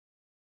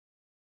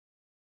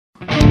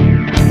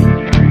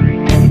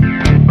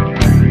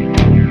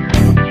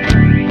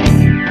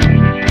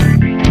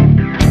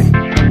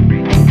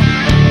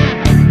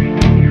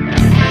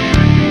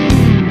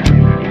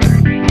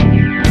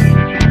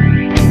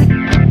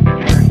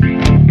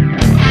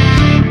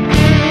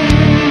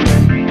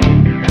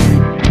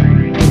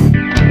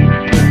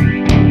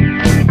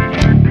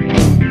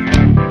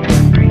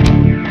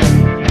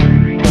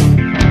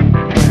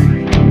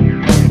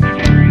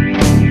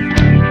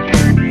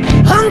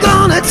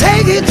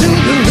it to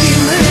the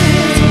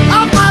limit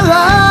of my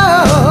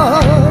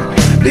love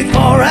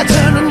before I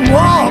turn and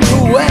walk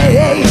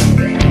away.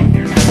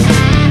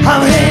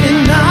 I'm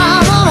heading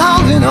out, I'm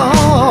holding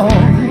on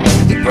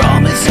the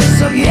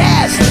promises of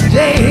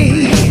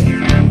yesterday.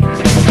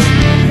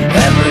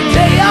 Every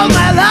day of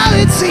my life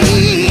it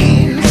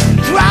seems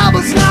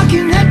trouble's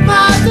knocking at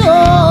my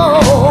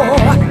door.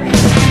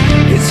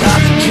 It's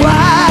hard to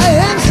try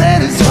and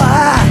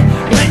satisfy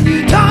when you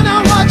don't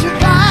know what you're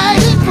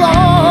fighting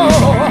for.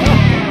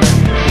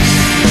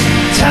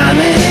 Time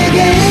and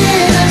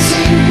again I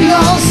sing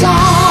your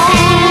song,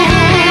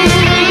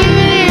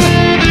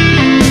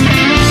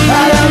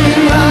 but I've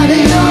been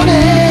running on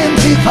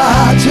empty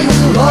far too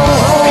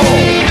long.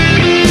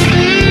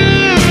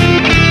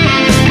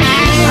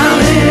 I'm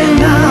heading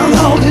now,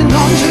 holding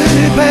on to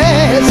the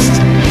best.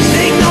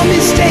 Make no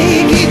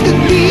mistake, it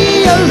could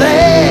be a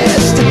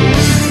last.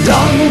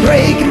 Don't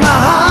break my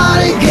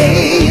heart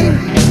again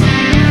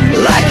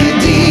like you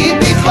did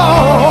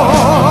before.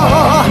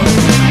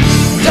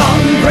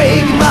 Don't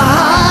break my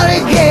heart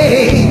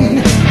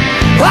again,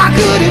 I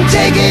couldn't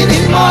take it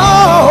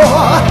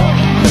anymore.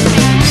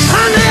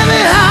 I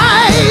never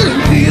hide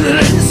and feel it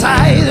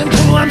inside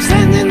until I'm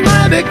standing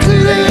my back to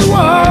the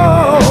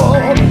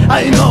wall.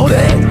 I know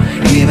that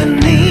even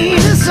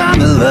in the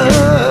summer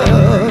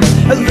love,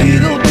 a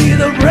little bit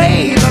of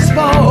rain must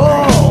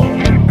fall.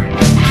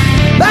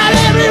 But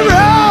every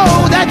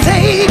road I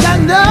take, I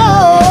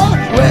know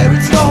where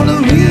it's gonna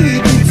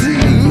lead me to,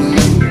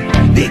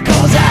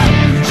 because I've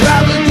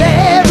traveled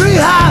every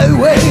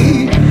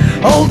highway.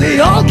 Oh, they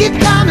all keep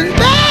coming